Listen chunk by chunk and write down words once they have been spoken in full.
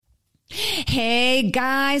Hey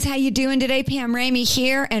guys, how you doing today? Pam Ramey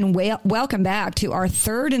here, and welcome back to our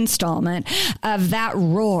third installment of that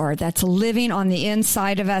roar that's living on the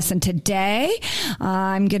inside of us. And today,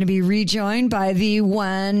 I'm going to be rejoined by the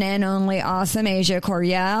one and only awesome Asia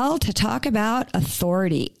Coriel to talk about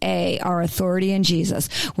authority, our authority in Jesus.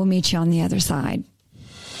 We'll meet you on the other side.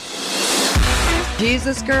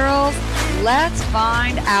 Jesus girls, let's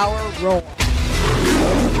find our roar.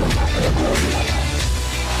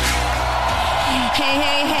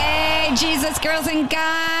 Hey, Jesus girls and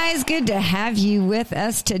guys. Good to have you with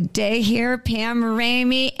us today here. Pam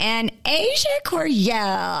Ramey and Asia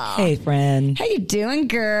Coriel. Hey, friend. How you doing,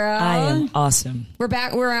 girl? I am awesome. We're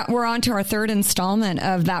back. We're on to our third installment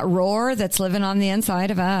of that roar that's living on the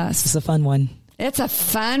inside of us. It's a fun one. It's a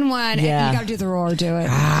fun one. Yeah. You got to do the roar. Do it.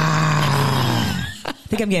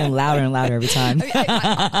 I think I'm getting louder and louder every time.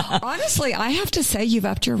 Honestly, I have to say you've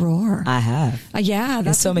upped your roar. I have. Yeah.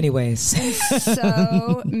 In so many ways.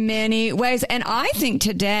 So many ways. And I think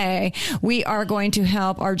today we are going to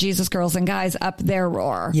help our Jesus girls and guys up their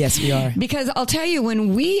roar. Yes, we are. Because I'll tell you,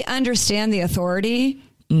 when we understand the authority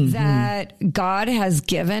that God has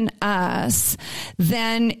given us,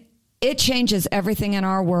 then it changes everything in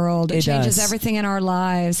our world. It changes everything in our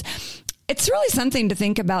lives. It's really something to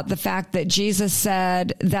think about, the fact that Jesus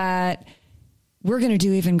said that we're going to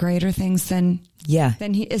do even greater things than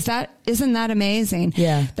he is. Isn't that amazing?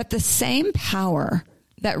 Yeah. That the same power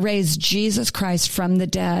that raised Jesus Christ from the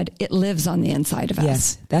dead, it lives on the inside of us.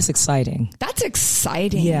 Yes, that's exciting. That's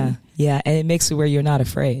exciting. Yeah. And it makes it where you're not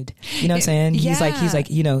afraid. You know what I'm saying? He's like,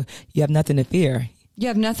 you have nothing to fear. You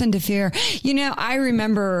have nothing to fear. I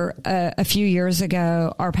remember a few years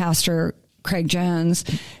ago, our pastor, Craig Jones,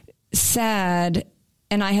 said,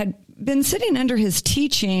 and I had been sitting under his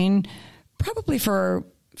teaching probably for,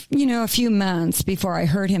 a few months before I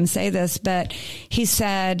heard him say this, but he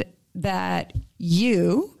said that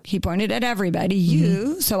he pointed at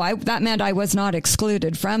everybody, so that meant I was not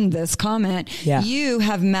excluded from this comment. Yeah. You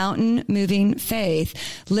have mountain moving faith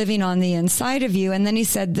living on the inside of you. And then he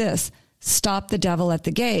said this: stop the devil at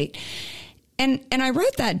the gate. And I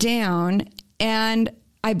wrote that down and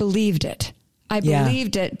I believed it. I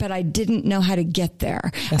believed it, but I didn't know how to get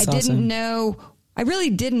there. That's awesome. I really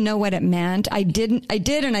didn't know what it meant. I did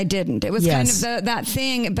and I didn't. It was kind of that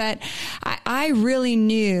thing, but I really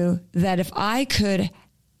knew that if I could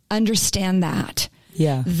understand that,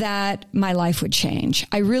 that my life would change.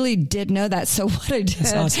 I really did know that. So what I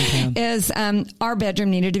did is our bedroom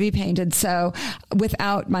needed to be painted. So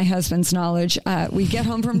without my husband's knowledge, we get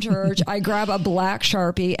home from church, I grab a black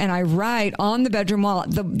Sharpie and I write on the bedroom wall,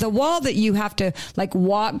 the wall that you have to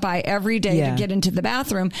walk by every day to get into the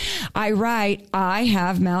bathroom. I write, I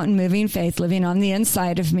have mountain moving faith living on the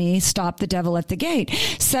inside of me. Stop the devil at the gate.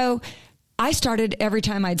 So I started, every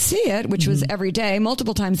time I'd see it, which was every day,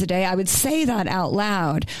 multiple times a day, I would say that out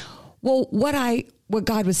loud. Well, what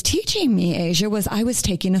God was teaching me, Asia, was I was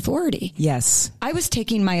taking authority. Yes. I was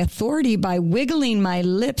taking my authority by wiggling my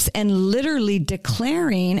lips and literally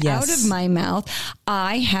declaring out of my mouth,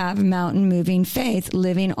 I have mountain moving faith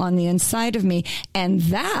living on the inside of me. And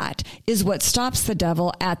that is what stops the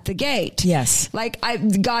devil at the gate. Yes.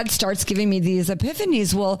 God starts giving me these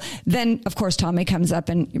epiphanies. Well, then of course, Tommy comes up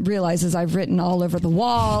and realizes I've written all over the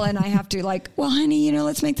wall and I have to well, honey,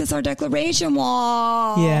 let's make this our declaration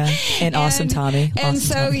wall. Yeah. And awesome Tommy. And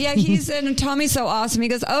awesome so, and Tommy's so awesome. He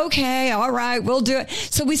goes, okay, all right, we'll do it.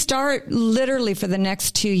 So we start literally for the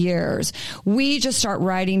next 2 years. We just start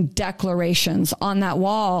writing declarations on that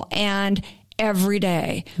wall, and every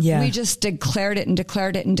day we just declared it and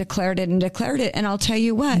declared it and declared it and declared it. And I'll tell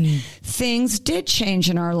you what, things did change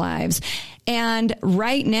in our lives. And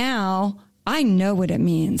right now, I know what it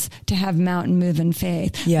means to have mountain moving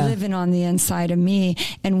faith living on the inside of me.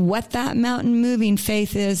 And what that mountain moving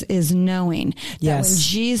faith is knowing that when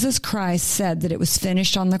Jesus Christ said that it was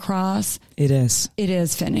finished on the cross, it is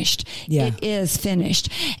finished. Yeah. It is finished.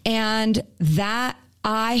 And that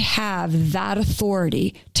I have that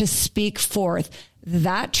authority to speak forth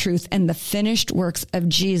that truth and the finished works of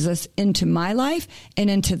Jesus into my life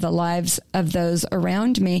and into the lives of those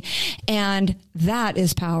around me. And that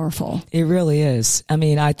is powerful. It really is. I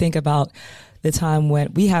mean, I think about the time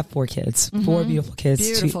when we have 4 kids, 4 beautiful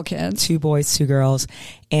kids, kids, 2 boys, 2 girls,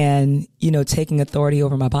 and, taking authority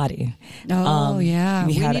over my body. Oh, yeah.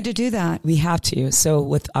 We need to do that. We have to. So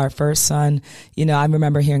with our first son, I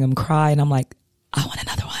remember hearing him cry and I'm like, I want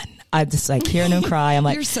another one. I just hearing him cry. I'm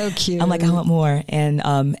like, you're so cute. I'm like, I want more. And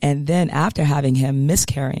then after having him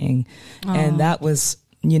miscarrying, and that was,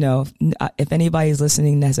 if anybody's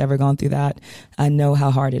listening that's ever gone through that, I know how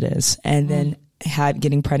hard it is. And then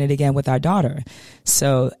getting pregnant again with our daughter.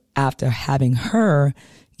 So after having her,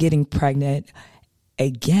 getting pregnant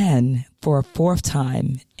again for a fourth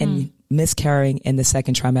time and miscarrying in the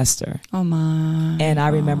second trimester. Oh my. And I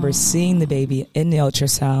remember seeing the baby in the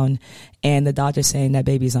ultrasound and the doctor saying that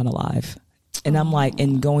baby's not alive. And I'm like,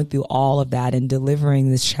 and going through all of that and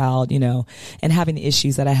delivering this child, and having the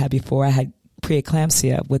issues that I had before. I had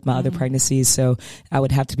preeclampsia with my other pregnancies, so I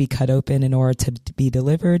would have to be cut open in order to be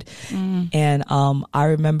delivered. And I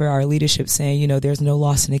remember our leadership saying, there's no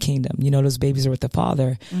loss in the kingdom. Those babies are with the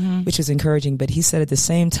Father, which is encouraging. But he said at the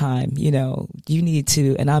same time, you need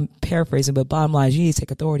to, and I'm paraphrasing, but bottom line is you need to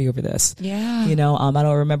take authority over this. Yeah. I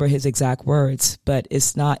don't remember his exact words, but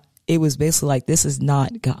it was basically like, this is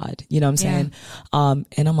not God. You know what I'm saying?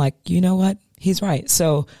 And I'm like, you know what? He's right.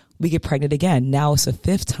 So we get pregnant again. Now it's a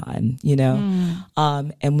fifth time,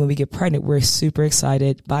 and when we get pregnant, we're super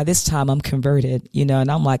excited. By this time I'm converted,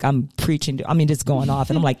 and I'm like, I'm preaching, just going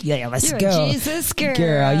off, and I'm like, yeah, let's You're go. A Jesus girl.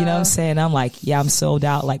 You know what I'm saying? I'm like, yeah, I'm sold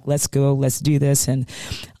out. Like, let's go, let's do this. And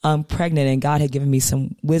I'm pregnant, and God had given me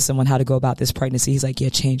some wisdom on how to go about this pregnancy. He's like, yeah,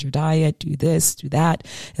 change your diet, do this, do that.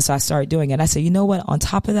 And so I started doing it. And I said, you know what? On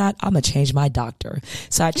top of that, I'm going to change my doctor.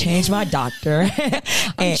 So I changed my doctor.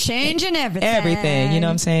 I'm changing everything. Everything, you know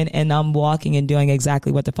what I'm saying? And I'm walking and doing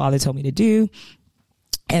exactly what the Father told me to do.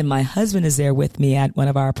 And my husband is there with me at one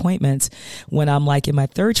of our appointments when I'm like in my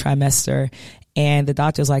third trimester. And the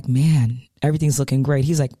doctor's like, man, everything's looking great.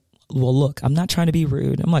 He's like, well, look, I'm not trying to be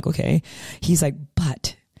rude. I'm like, okay. He's like,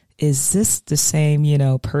 but is this the same,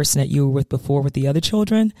 person that you were with before with the other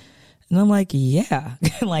children? And I'm like, yeah,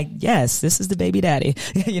 like, yes, this is the baby daddy,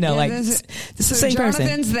 this is the same person.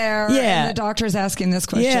 Jonathan's there. Yeah. And the doctor's asking this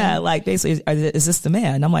question. Yeah. Like basically, is this the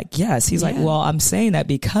man? And I'm like, yes. He's like, well, I'm saying that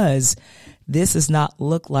because this does not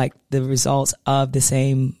look like the results of the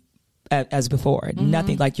same as before.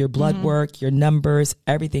 Nothing like your blood work, your numbers,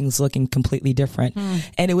 everything's looking completely different.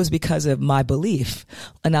 And it was because of my belief.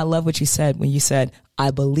 And I love what you said when you said,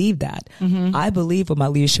 I believe that. I believe what my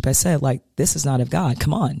leadership has said, like, this is not of God.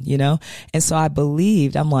 Come on, And so I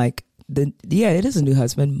believed, I'm like, it is a new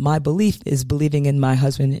husband. My belief is believing in my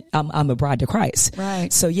husband. I'm a bride to Christ.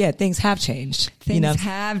 Right. So things have changed. Things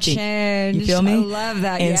have changed. You feel me? I love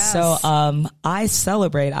that. And yes. so, I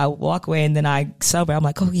celebrate. I walk away and then I celebrate. I'm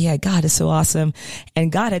like, oh yeah, God is so awesome.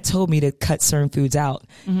 And God had told me to cut certain foods out.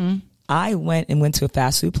 I went to a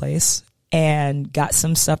fast food place and got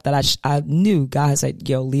some stuff that I knew God said,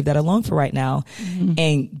 leave that alone for right now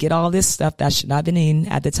and get all this stuff that should not have been eaten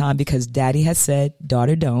at the time because daddy had said,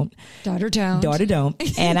 daughter, don't. Daughter, don't. Daughter, don't.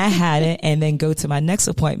 And I had it and then go to my next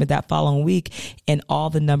appointment that following week and all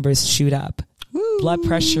the numbers shoot up. Woo, blood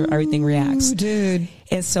pressure, everything reacts. Dude.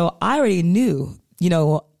 And so I already knew,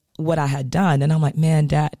 what I had done. And I'm like, man,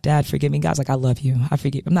 dad, forgive me. God's like, I love you. I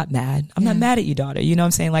forgive. I'm not mad. I'm not mad at you, daughter. You know what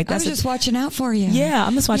I'm saying? Like, that's I was just watching out for you. Yeah.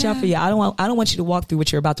 I'm just watching out for you. I don't want you to walk through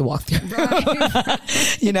what you're about to walk through. Right.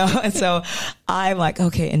 And so I'm like,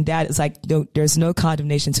 okay. And dad is like, no, there's no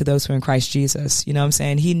condemnation to those who are in Christ Jesus. You know what I'm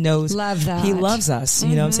saying? He knows. Love that. He loves us.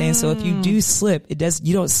 You know what I'm saying? So if you do slip,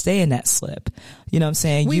 you don't stay in that slip. You know what I'm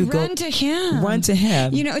saying? We run to him. Run to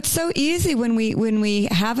him. It's so easy when we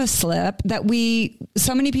have a slip that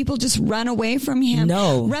so many people just run away from him.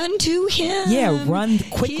 No. Run to him. Yeah, run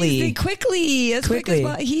quickly.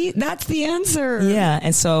 Quickly. That's the answer. Yeah.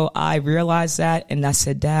 And so I realized that and I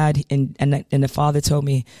said, Dad, and the Father told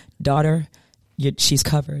me, daughter, she's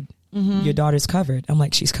covered. Your daughter's covered. I'm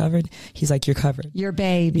like, she's covered? He's like, you're covered. Your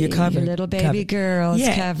baby. You're covered. Your little baby girl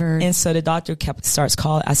is covered. And so the doctor starts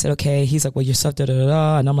calling. I said, okay. He's like, well, your stuff,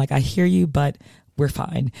 da-da-da-da. And I'm like, I hear you, but we're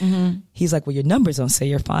fine. He's like, well, your numbers don't say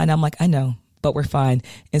you're fine. I'm like, I know, but we're fine.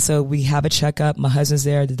 And so we have a checkup. My husband's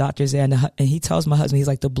there, the doctor's there, and he tells my husband, he's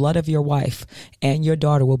like, the blood of your wife and your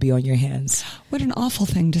daughter will be on your hands. What an awful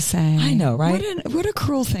thing to say. I know, right? What a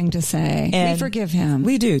cruel thing to say. And we forgive him.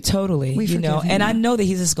 We do, totally. We forgive him. And I know that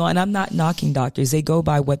he's just going, I'm not knocking doctors. They go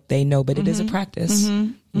by what they know, but it is a practice.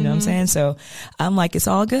 You know what I'm saying? So I'm like, it's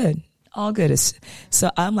all good. All good.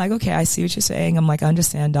 So I'm like, okay, I see what you're saying. I'm like, I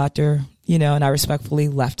understand, doctor. And I respectfully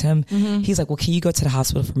left him. He's like, well, can you go to the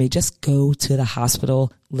hospital for me? Just go to the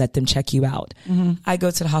hospital. Let them check you out. I go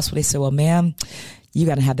to the hospital. They said, well, ma'am, you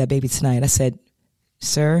got to have that baby tonight. I said,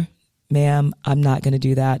 sir, ma'am, I'm not going to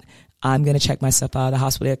do that. I'm going to check myself out of the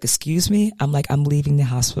hospital. Like, excuse me. I'm like, I'm leaving the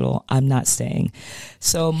hospital. I'm not staying.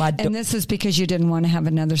 So and this is because you didn't want to have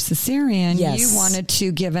another cesarean. Yes. You wanted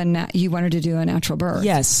to do a natural birth.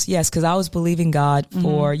 Yes. Cause I was believing God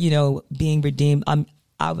for, being redeemed.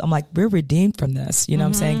 I'm like, we're redeemed from this. You know what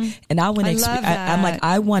I'm saying? And I want to, I'm like,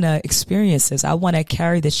 I want to experience this. I want to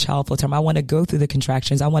carry this child full term. I want to go through the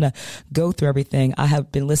contractions. I want to go through everything. I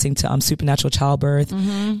have been listening to supernatural childbirth,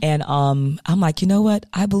 and I'm like, you know what?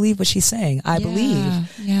 I believe what she's saying. I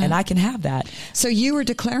believe, and I can have that. So you were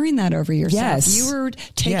declaring that over yourself. Yes. You were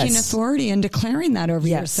taking authority and declaring that over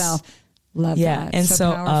yourself. Love that.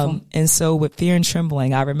 And so with fear and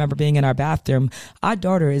trembling, I remember being in our bathroom. Our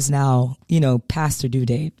daughter is now, past her due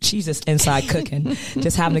date. She's just inside cooking,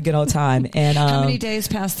 just having a good old time. And how many days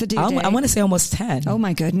past the due date? I want to say almost 10. Oh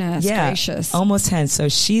my goodness gracious. Almost 10. So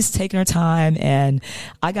she's taking her time, and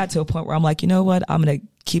I got to a point where I'm like, you know what? I'm going to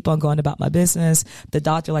keep on going about my business. The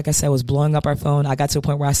doctor, like I said, was blowing up our phone. I got to a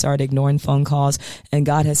point where I started ignoring phone calls, and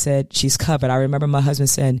God had said, she's covered. I remember my husband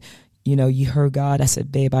saying, you heard God. I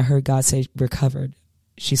said, babe, I heard God say we're covered.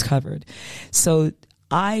 She's covered. So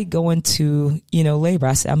I go into, labor.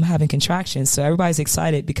 I said, I'm having contractions. So everybody's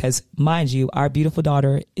excited because, mind you, our beautiful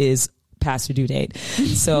daughter is past her due date.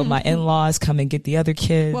 So my in-laws come and get the other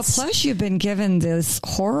kids. Well, plus you've been given this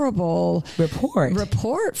horrible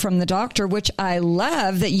report from the doctor, which I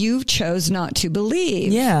love that you chose not to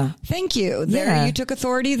believe. Yeah. Thank you. There, you took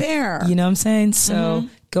authority there. You know what I'm saying? So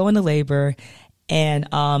go into labor.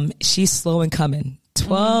 And she's slow in coming.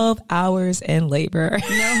 12 hours in labor.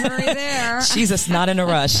 No hurry there. She's just not in a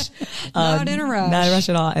rush. Not in a rush. Not in a rush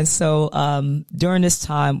at all. And so during this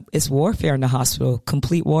time, it's warfare in the hospital,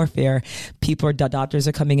 complete warfare. Doctors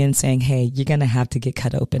are coming in saying, hey, you're going to have to get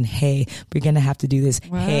cut open. Hey, we're going to have to do this.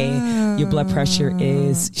 Wow. Hey, your blood pressure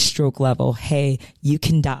is stroke level. Hey, you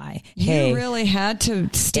can die. You really had to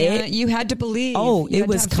stand. You had to believe. Oh, it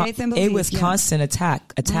was constant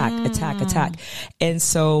attack. And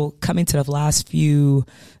so coming to the last few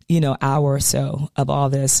hour or so of all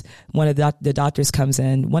this, one of the doctors comes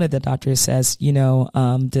in. One of the doctors says,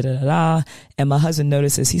 and my husband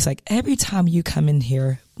notices. He's like, every time you come in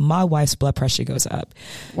here, my wife's blood pressure goes up.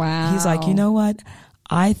 Wow. He's like, you know what?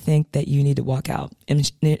 I think that you need to walk out. And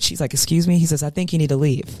she's like, excuse me? He says, I think you need to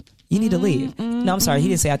leave. You need to leave. No, I'm sorry. He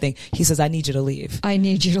didn't say I think. He says, I need you to leave. I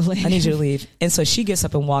need you to leave. I need you to leave. And so she gets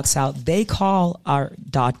up and walks out. They call our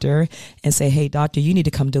doctor and say, hey, doctor, you need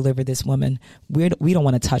to come deliver this woman. We don't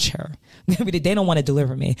want to touch her. They don't want to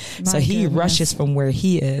deliver me. So he rushes from where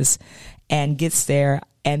he is and gets there.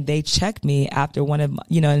 And they check me after one of,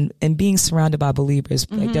 and being surrounded by believers,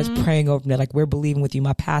 like they're praying over me, like we're believing with you,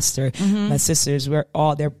 my pastor, my sisters,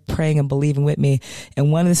 they're praying and believing with me.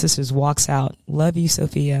 And one of the sisters walks out. Love you,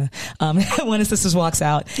 Sophia. One of the sisters walks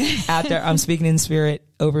out after I'm speaking in spirit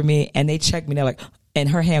over me, and they check me. They're like, and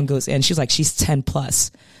her hand goes in. She's like, she's 10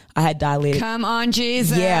 plus. I had dilated. Come on,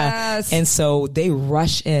 Jesus. Yeah. And so they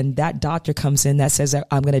rush in. That doctor comes in that says that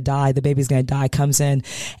I'm going to die. The baby's going to die, comes in.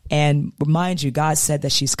 And mind you, God said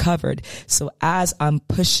that she's covered. So as I'm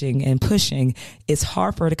pushing and pushing, it's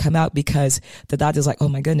hard for her to come out because the doctor's like, oh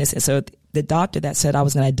my goodness. And so the doctor that said I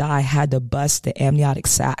was going to die had to bust the amniotic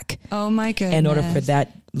sac. Oh my goodness. In order for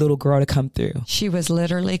that little girl to come through. She was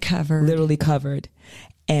literally covered. Literally covered.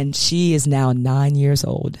 And she is now 9 years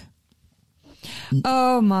old.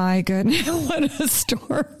 Oh my goodness. What a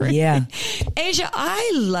story. Yeah. Asia,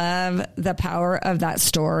 I love the power of that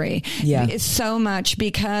story. Yeah. It's so much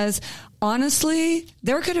because honestly,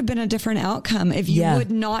 there could have been a different outcome if you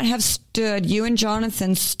would not have you and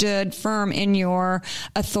Jonathan stood firm in your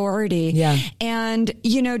authority. Yeah. And,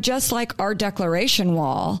 just like our declaration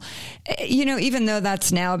wall, even though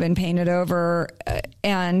that's now been painted over,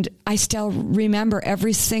 and I still remember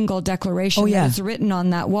every single declaration that's written on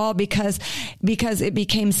that wall because it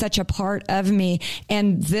became such a part of me.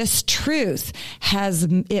 And this truth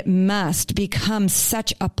it must become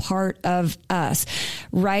such a part of us,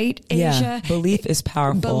 right, Asia? Yeah. Belief is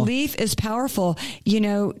powerful. Belief is powerful.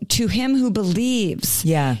 To him who believes,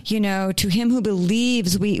 to him who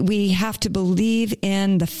believes, we have to believe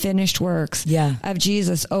in the finished works of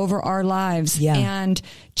Jesus over our lives. Yeah. And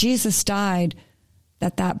Jesus died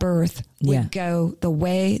that birth would go the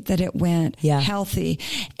way that it went, healthy.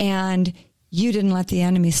 And you didn't let the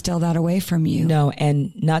enemy steal that away from you. No.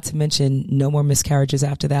 And not to mention no more miscarriages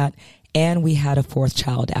after that. And we had a fourth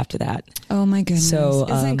child after that. Oh my goodness. So,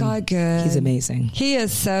 isn't God good? He's amazing. He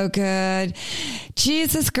is so good.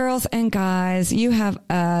 Jesus, girls and guys, you have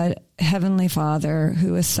a Heavenly Father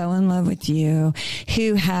who is so in love with you,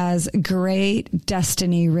 who has great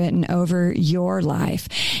destiny written over your life.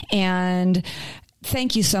 And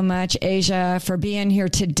thank you so much, Asia, for being here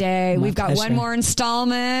today. We've got one more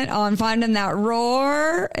installment on finding that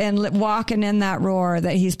roar and walking in that roar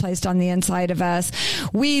that he's placed on the inside of us.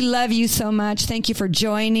 We love you so much. Thank you for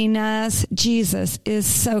joining us. Jesus is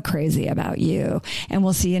so crazy about you. And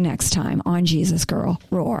we'll see you next time on Jesus Girl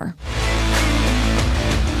Roar.